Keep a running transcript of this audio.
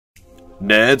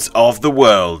Nerds of the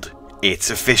world, it's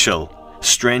official.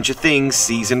 Stranger Things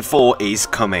Season 4 is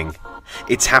coming.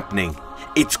 It's happening.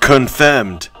 It's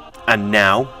confirmed. And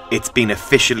now, it's been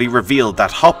officially revealed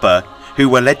that Hopper,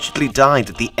 who allegedly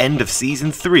died at the end of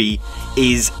Season 3,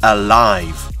 is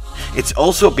alive. It's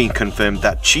also been confirmed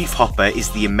that Chief Hopper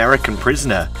is the American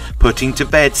prisoner, putting to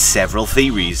bed several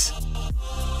theories.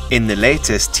 In the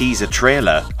latest teaser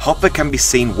trailer, Hopper can be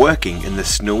seen working in the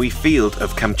snowy field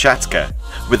of Kamchatka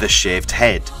with a shaved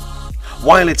head.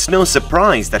 While it's no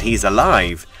surprise that he's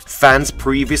alive, fans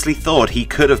previously thought he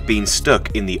could have been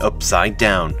stuck in the Upside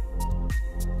Down.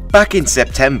 Back in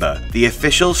September, the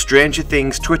official Stranger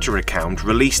Things Twitter account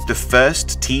released the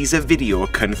first teaser video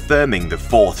confirming the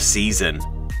 4th season.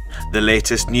 The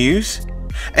latest news?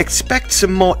 Expect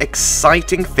some more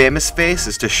exciting famous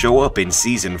faces to show up in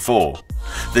Season 4.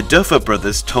 The Duffer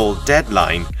Brothers told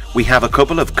Deadline, "We have a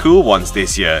couple of cool ones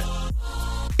this year."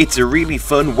 It's a really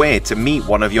fun way to meet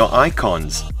one of your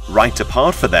icons, write a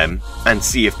part for them, and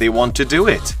see if they want to do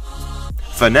it.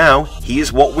 For now,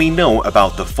 here's what we know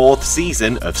about the 4th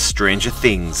season of Stranger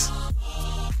Things.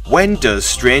 When does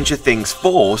Stranger Things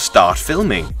 4 start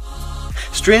filming?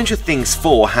 Stranger Things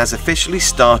 4 has officially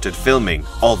started filming,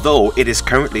 although it is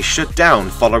currently shut down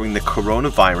following the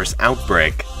coronavirus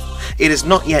outbreak. It is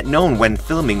not yet known when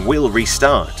filming will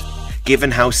restart.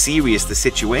 Given how serious the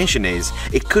situation is,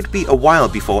 it could be a while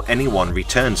before anyone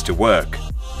returns to work.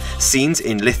 Scenes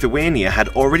in Lithuania had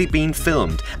already been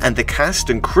filmed, and the cast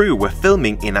and crew were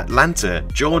filming in Atlanta,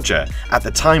 Georgia at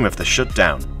the time of the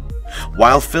shutdown.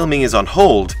 While filming is on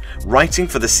hold, writing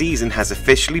for the season has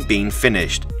officially been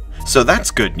finished. So that's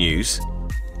good news.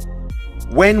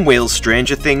 When will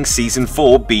Stranger Things Season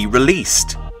 4 be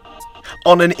released?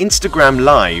 On an Instagram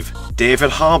Live, David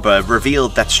Harbour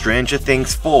revealed that Stranger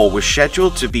Things 4 was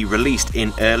scheduled to be released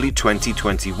in early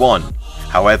 2021.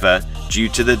 However, due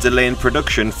to the delay in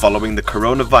production following the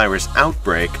coronavirus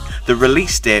outbreak, the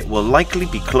release date will likely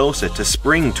be closer to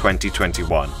spring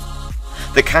 2021.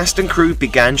 The cast and crew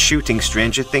began shooting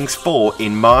Stranger Things 4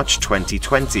 in March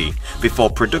 2020, before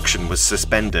production was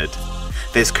suspended.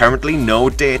 There's currently no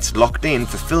dates locked in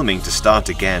for filming to start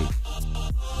again.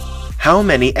 How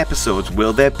many episodes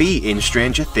will there be in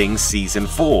Stranger Things Season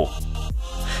 4?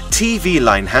 TV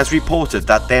Line has reported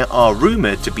that there are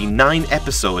rumoured to be 9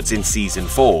 episodes in Season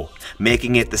 4,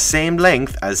 making it the same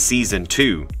length as Season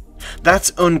 2.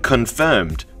 That's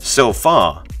unconfirmed so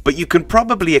far, but you can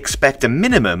probably expect a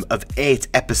minimum of 8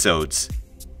 episodes.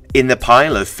 In the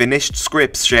pile of finished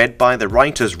scripts shared by the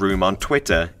writers' room on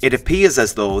Twitter, it appears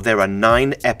as though there are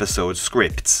 9 episode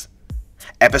scripts.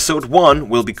 Episode 1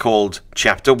 will be called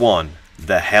Chapter 1,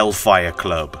 The Hellfire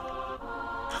Club.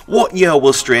 What year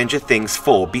will Stranger Things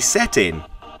 4 be set in?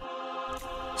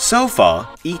 So far,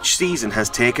 each season has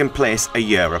taken place a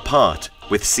year apart,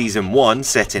 with Season 1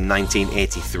 set in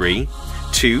 1983,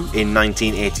 2 in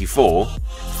 1984,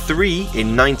 3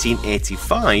 in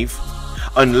 1985.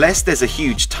 Unless there's a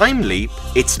huge time leap,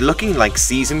 it's looking like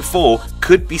Season 4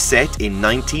 could be set in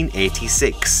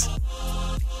 1986.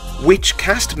 Which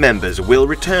cast members will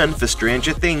return for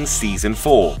Stranger Things Season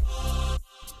 4?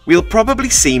 We'll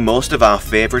probably see most of our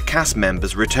favourite cast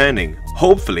members returning,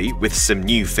 hopefully with some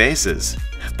new faces.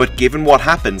 But given what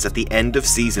happens at the end of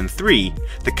Season 3,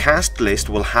 the cast list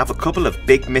will have a couple of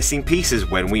big missing pieces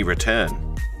when we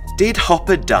return. Did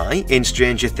Hopper die in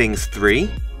Stranger Things 3?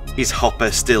 Is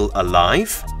Hopper still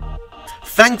alive?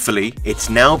 Thankfully, it's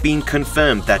now been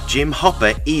confirmed that Jim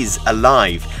Hopper is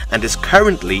alive and is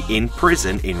currently in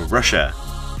prison in Russia.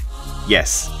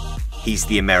 Yes, he's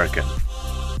the American.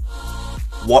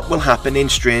 What will happen in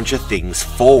Stranger Things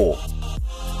 4?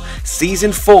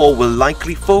 Season 4 will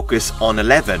likely focus on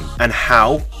Eleven and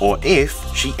how or if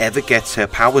she ever gets her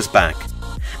powers back.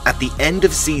 At the end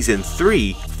of Season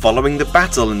 3, following the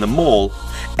battle in the mall,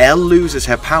 Elle loses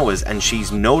her powers and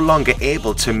she's no longer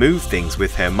able to move things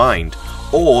with her mind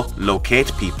or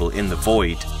locate people in the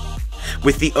void.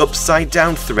 With the Upside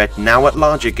Down threat now at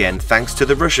large again thanks to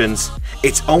the Russians,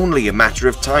 it's only a matter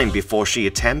of time before she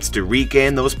attempts to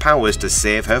regain those powers to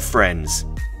save her friends.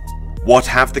 What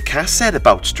have the cast said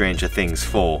about Stranger Things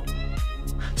 4?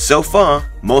 So far,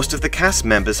 most of the cast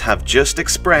members have just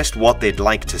expressed what they'd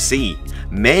like to see,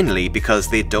 mainly because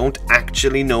they don't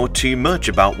actually know too much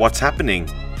about what's happening.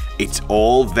 It's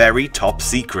all very top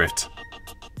secret.